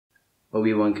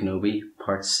Obi Wan Kenobi,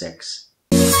 Part 6.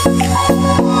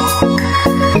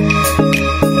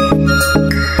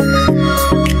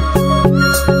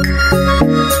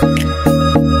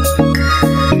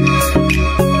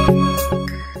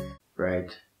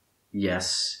 Right,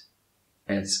 yes,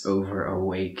 it's over a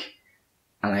week,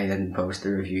 and I didn't post a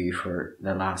review for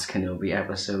the last Kenobi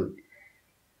episode.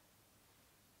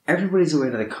 Everybody's away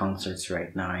to the concerts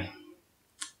right now,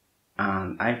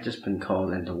 and I've just been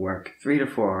called into work 3 to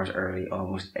 4 hours early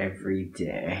almost every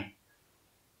day.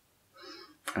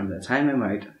 And by the time I'm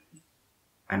out,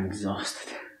 I'm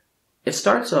exhausted. It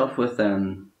starts off with,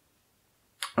 on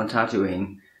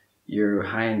Tatooine, your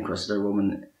High Inquisitor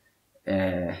woman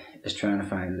is trying to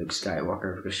find Luke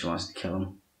Skywalker because she wants to kill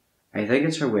him. I think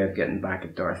it's her way of getting back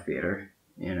at Darth Vader,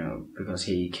 you know, because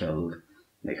he killed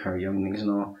like her younglings and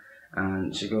all.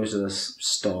 And she goes to this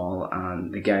stall,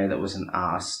 and the guy that was an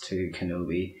ass to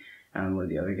Kenobi and one of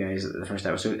the other guys at the first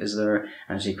episode is there,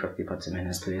 and she quickly puts him in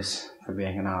his place for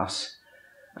being an ass.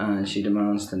 And she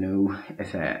demands to know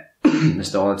if the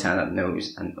stall attendant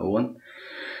knows an Owen,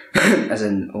 as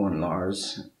in Owen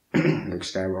Lars, Luke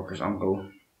Skywalker's uncle,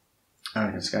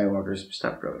 Anakin Skywalker's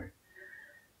stepbrother.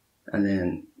 And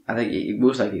then I think he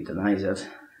most likely denies it,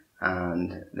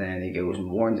 and then he goes and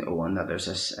warns Owen that there's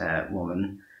this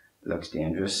woman, looks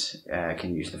dangerous,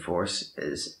 can use the Force,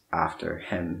 is after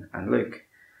him and Luke.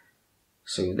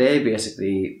 So they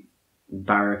basically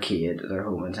barricade their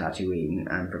home in Tatooine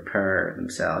and prepare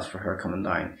themselves for her coming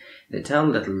down. They tell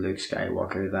little Luke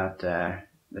Skywalker that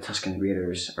the Tusken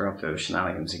Raiders are up to those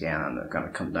shenanigans again and they're going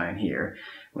to come down here,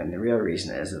 when the real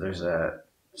reason is that there's a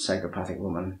psychopathic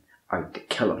woman out to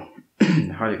kill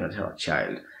him. How are they going to tell a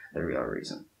child the real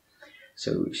reason?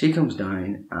 So she comes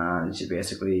down and she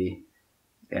basically...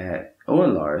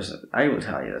 Owen Lars, I will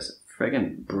tell you this,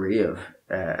 friggin' brave,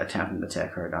 attempting to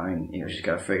take her down. You know, she's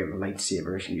got a friggin'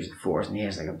 lightsaber, she can use the Force, and he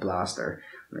has like a blaster,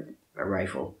 like a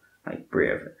rifle, like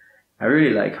brave. I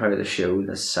really like how they show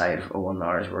this side of Owen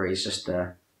Lars where he's just,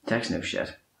 takes no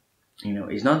shit. You know,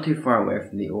 he's not too far away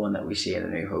from the Owen that we see in A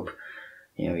New Hope.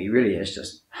 You know, he really is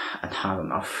just, I'd had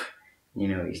enough. You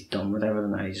know, he's done with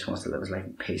everything now, he just wants to live his life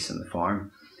in peace on the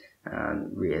farm,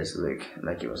 and raise Luke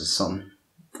like he was his son.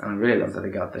 And I really love that they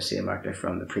got the same actor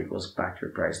from the prequels back to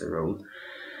reprise the role.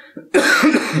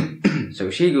 So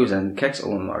she goes in, kicks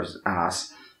Owen Lars'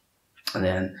 ass, and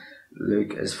then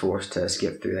Luke is forced to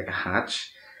escape through like a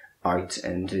hatch out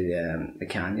into the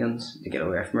canyons to get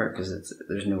away from her, because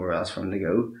there's nowhere else for him to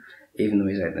go. Even though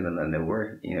he's out in the middle of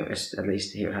nowhere, you know, at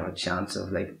least he'll have a chance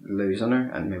of like losing her,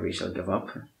 and maybe she'll give up.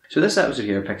 So this episode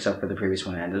here picks up where the previous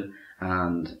one ended,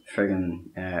 and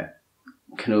friggin'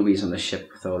 Kenobi's on the ship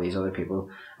with all these other people,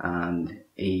 and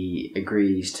he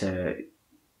agrees to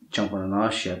jump on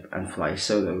another ship and fly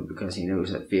solo because he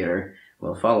knows that Vader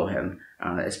will follow him,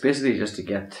 and it's basically just to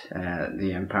get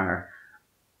the Empire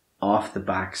off the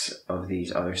backs of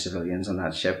these other civilians on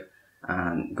that ship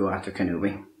and go after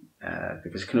Kenobi,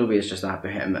 because Kenobi is just after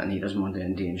him and he doesn't want to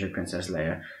endanger Princess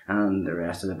Leia and the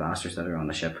rest of the bastards that are on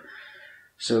the ship.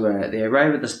 So they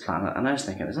arrive at this planet, and I was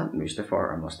thinking, is that Mustafar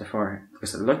or Mustafar?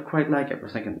 Because it looked quite like it. I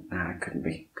was thinking, nah, it couldn't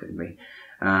be.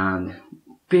 And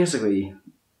basically,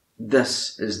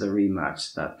 this is the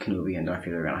rematch that Kenobi and Darth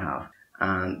Vader are going to have.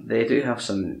 And they do have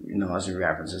some nods and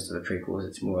references to the prequels.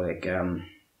 It's more like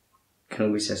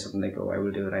Kenobi says something like, oh, I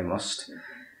will do what I must.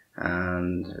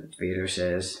 And Vader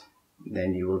says,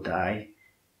 then you will die.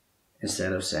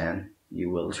 Instead of saying,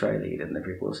 you will try, like he did in the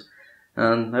prequels.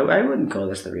 And I wouldn't call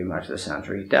this the rematch of the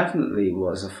century. Definitely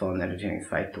was a fun, entertaining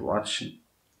fight to watch. You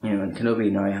know, and Kenobi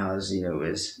now has, you know,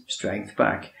 his strength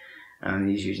back, and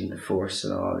he's using the Force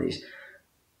and all these.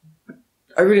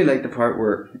 I really like the part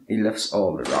where he lifts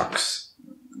all the rocks,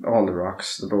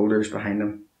 the boulders behind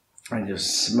him, and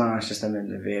just smashes them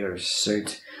into Vader's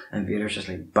suit, and Vader's just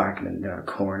like backing into a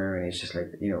corner, and he's just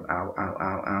like, you know, ow, ow,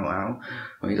 ow, ow, ow.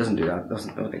 Well, he doesn't do that,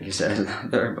 don't think he says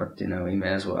that there, but you know, he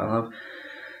may as well have.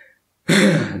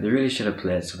 They really should have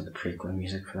played some of the prequel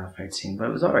music for that fight scene, but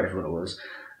it was alright for what it was.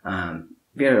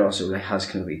 Vader also like has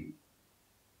Kenobi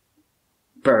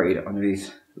buried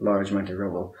underneath large amount of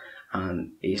rubble,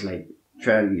 and he's like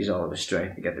trying to use all of his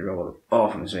strength to get the rubble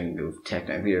off him so he can go take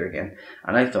down Vader again.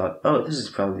 And I thought, oh, this is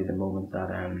probably the moment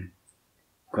that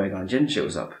Qui-Gon Jinn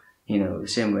shows up. You know, the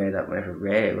same way that whenever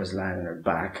Rey was lying on her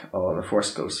back, all the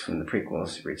Force ghosts from the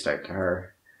prequels reached out to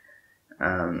her.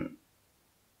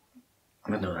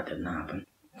 But no, that didn't happen.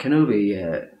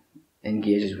 Kenobi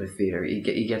engages with Vader. He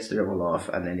gets the rubble off,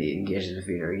 and then he engages with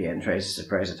Vader again, tries to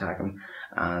surprise attack him,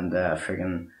 and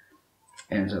friggin'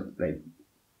 ends up like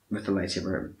with the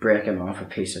lightsaber breaking off a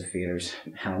piece of Vader's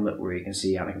helmet where you can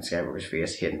see Anakin Skywalker's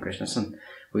face, Hayden Christensen,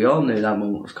 we all knew that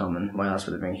moment was coming. Why else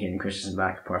would they bring Hayden Christensen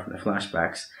back apart from the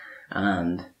flashbacks?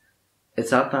 And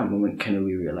it's at that moment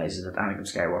Kenobi realises that Anakin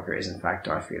Skywalker is in fact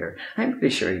Darth Vader. I'm pretty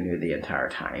sure he knew the entire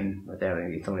time, but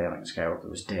then he thought Anakin Skywalker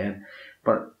was dead.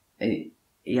 But he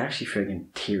actually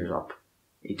friggin' tears up.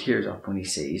 He tears up when he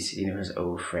sees, his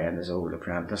old friend, his old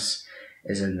apprentice,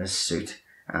 is in this suit,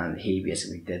 and he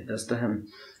basically did this to him.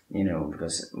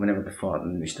 Because whenever they fought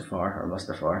in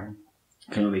Mustafar,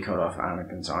 Kenobi cut off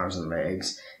Anakin's arms and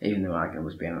legs, even though Anakin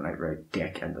was being an outright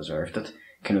dick and deserved it.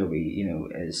 Kenobi,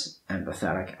 is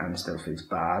empathetic and still feels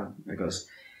bad because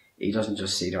he doesn't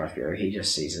just see Darth Vader, he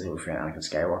just sees his old friend Anakin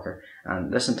Skywalker.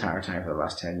 And this entire time for the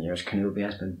last 10 years, Kenobi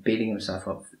has been beating himself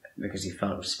up because he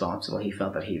felt responsible. He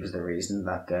felt that he was the reason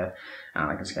that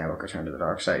Anakin Skywalker turned to the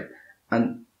dark side.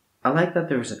 And I like that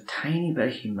there was a tiny bit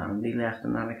of humanity left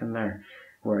in Anakin there,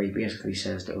 where he basically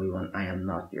says to Obi Wan, I am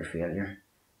not your failure.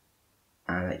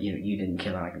 And you didn't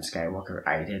kill Anakin Skywalker,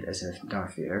 I did, as if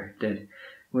Darth Vader did.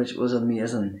 Which was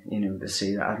amazing, to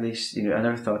see that. At least, I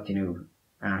never thought, Anakin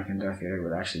and Darth Vader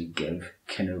would actually give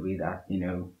Kenobi that,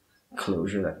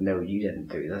 closure that, no, you didn't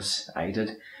do this, I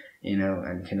did.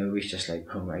 And Kenobi's just like,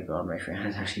 oh my god, my friend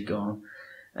is actually gone.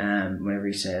 Whenever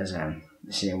he says,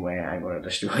 the same way, I'm going to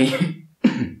destroy you.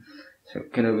 So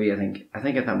Kenobi, I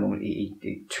think at that moment,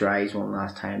 he tries one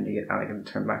last time to get Anakin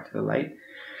to turn back to the light.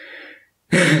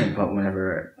 But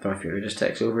whenever Darth Vader just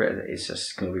takes over, it's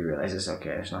just Kenobi realises, okay,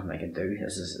 there's nothing I can do.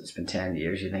 It's been 10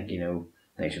 years. You think,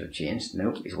 things should have changed.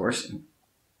 Nope, he's worse.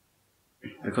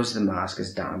 Because the mask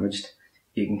is damaged,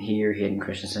 you can hear Hayden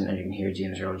Christensen and you can hear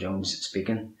James Earl Jones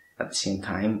speaking at the same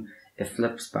time. It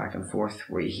flips back and forth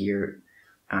where you hear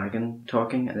Anakin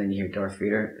talking and then you hear Darth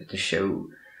Vader to show,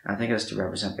 I think it's to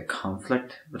represent the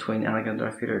conflict between Anakin and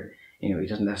Darth Vader. He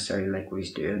doesn't necessarily like what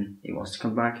he's doing. He wants to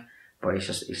come back, but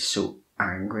he's so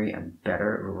angry and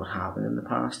bitter over what happened in the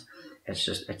past.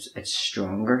 It's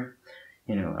stronger,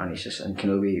 and and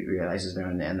Kenobi realises there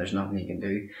and then there's nothing he can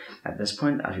do. At this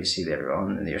point, as we see later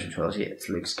on in the original trilogy, it's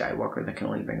Luke Skywalker that can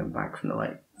only bring him back from the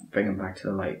light, bring him back to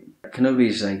the light.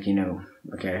 Kenobi's like,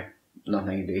 okay, nothing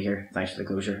I can do here, thanks for the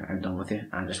closure, I'm done with you,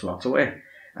 and just walks away.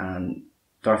 And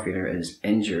Darth Vader is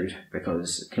injured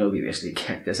because Kenobi basically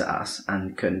kicked his ass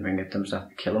and couldn't bring it to himself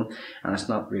to kill him. And it's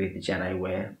not really the Jedi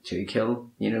way to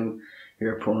kill,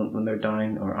 your opponent when they're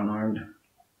down or unarmed.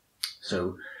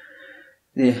 So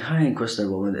the High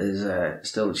Inquisitor woman is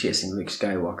still chasing Luke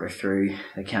Skywalker through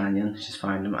the canyon. She's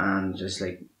found him and just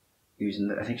like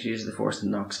I think she uses the Force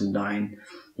and knocks him down,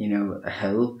 a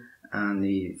hill, and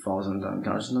he falls into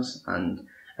unconsciousness. And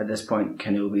at this point,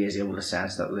 Kenobi is able to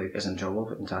sense that Luke is in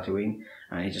trouble in Tatooine,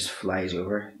 and he just flies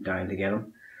over down to get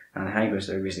him. And the High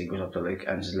Inquisitor basically goes up to Luke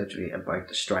and is literally about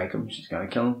to strike him. She's going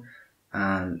to kill him.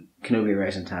 And Kenobi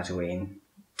arrives in Tatooine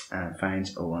and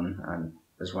finds Owen and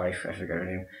his wife, I forget her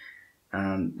name,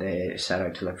 and they set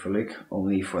out to look for Luke,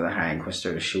 only for the High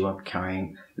Inquisitor to show up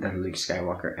carrying little Luke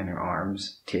Skywalker in her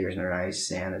arms, tears in her eyes,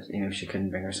 saying that, she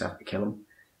couldn't bring herself to kill him.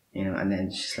 And then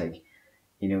she's like,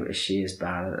 is she as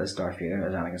bad as Darth Vader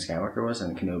as Anakin Skywalker was?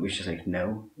 And Kenobi's just like,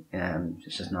 no,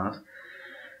 she's just not.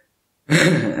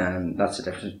 And that's the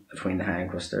difference between the High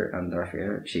Inquisitor and Darth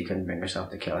Vader. She couldn't bring herself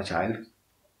to kill a child.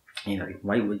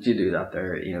 Why would you do that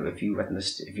there? If you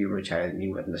were a child and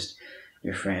you witnessed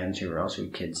your friends who were also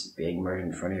kids being murdered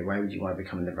in front of you, why would you want to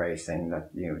become the very thing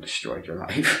that, destroyed your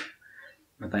life?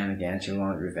 But then again, she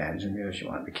wanted revenge on Vader, she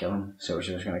wanted to kill him. So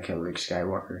she was going to kill Luke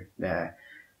Skywalker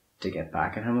to get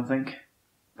back at him, I think.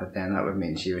 But then that would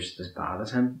mean she was just as bad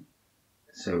as him.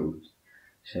 So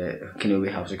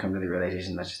Kenobi helps her come to the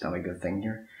realization that she's done a good thing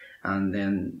here. And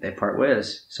then they part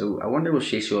ways. So I wonder will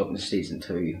she show up in season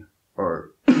 2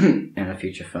 or in a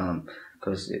future film?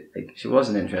 Because she was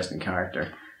an interesting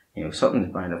character.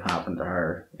 Something's bound to have happened to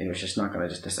her. She's not going to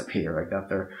just disappear like that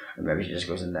there. Or maybe she just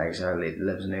goes into exile,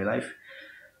 lives a new life.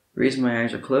 The reason my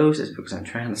eyes are closed is because I'm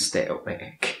trying to stay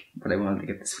awake. But I wanted to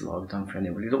get this vlog done for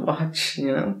anybody to watch,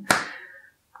 And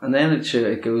then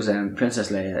it goes,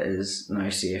 Princess Leia is now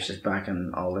safe. She's back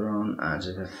in Alderaan and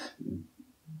she's with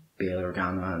Bail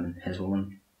Organa and his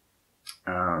woman.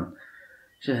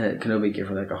 Kenobi gave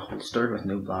her like a holster with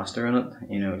no blaster in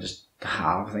it, just to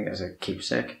have, I think, as a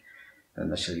keepsake. And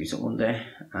that she'll use it one day.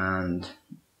 And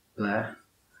blah.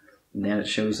 And then it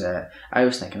shows I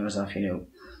was thinking to myself,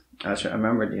 I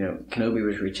remembered, Kenobi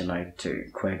was reaching out to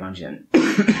Qui-Gon Jinn,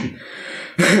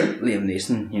 Liam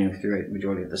Neeson, throughout the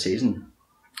majority of the season.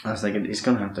 I was thinking, he's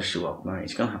going to have to show up now.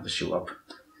 He's going to have to show up.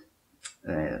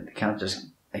 They can't just,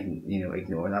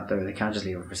 ignore that there. They can't just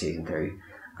leave it for season 2.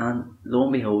 And lo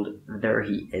and behold, there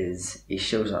he is. He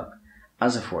shows up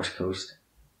as a Force Ghost.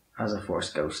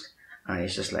 And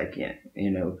he's just like, yeah,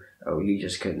 you know, oh, you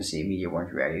just couldn't see me, you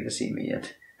weren't ready to see me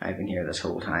yet. I've been here this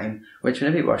whole time. Which,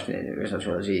 whenever you watch the original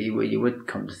trilogy, you would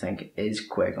come to think, is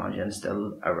Qui-Gon Jinn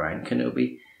still around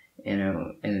Kenobi, you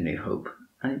know, in A New Hope?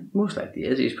 And most likely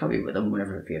is. He's probably with him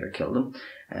whenever Vader killed him.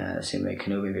 Same way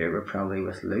Kenobi and Vader were probably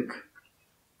with Luke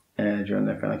during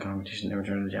their final competition in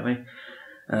Return of the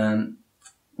Jedi.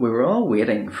 We were all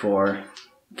waiting for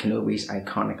Kenobi's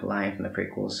iconic line from the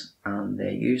prequels, and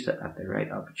they used it at the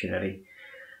right opportunity.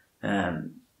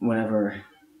 Whenever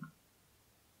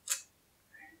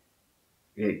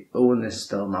Owen is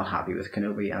still not happy with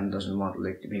Kenobi and doesn't want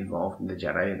Luke to be involved in the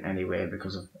Jedi in any way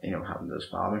because of, you know, having his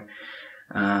father.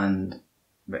 And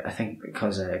but I think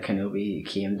because Kenobi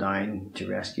came down to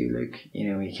rescue Luke, you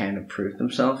know, he kind of proved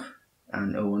himself.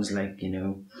 And Owen's like, you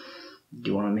know,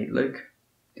 do you want to meet Luke?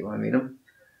 Do you want to meet him?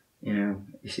 You know,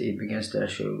 he begins to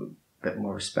show a bit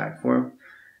more respect for him.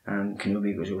 And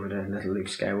Kenobi goes over to little Luke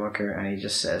Skywalker and he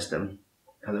just says to him,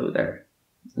 hello there.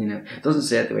 You know, doesn't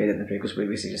say it the way that the prequels would,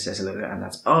 he just says hello there, and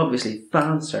that's obviously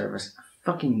fan service,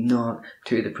 fucking nod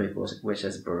to the prequels, which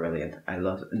is brilliant. I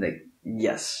love it. And like,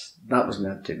 yes, that was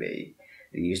meant to be.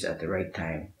 They used it at the right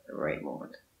time, the right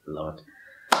moment. Love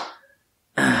it.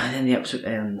 And then the episode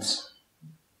ends.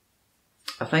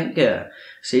 I think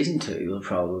season 2 will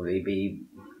probably be,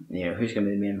 you know, who's going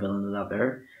to be the main villain of that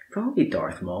there? Probably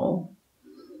Darth Maul.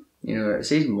 You know,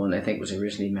 season 1 I think was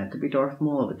originally meant to be Darth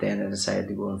Maul, but then they decided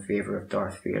to go in favour of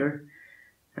Darth Vader.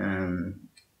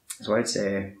 So I'd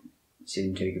say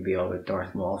season 2 could be all about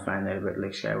Darth Maul finding out about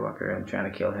Luke Skywalker and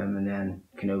trying to kill him, and then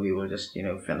Kenobi will just, you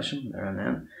know, finish him there and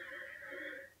then.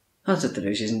 That's it to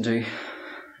do season 2.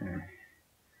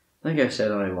 Like I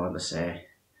said all I wanted to say.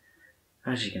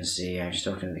 As you can see, I'm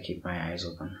struggling to keep my eyes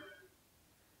open.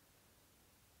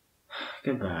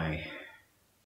 Goodbye.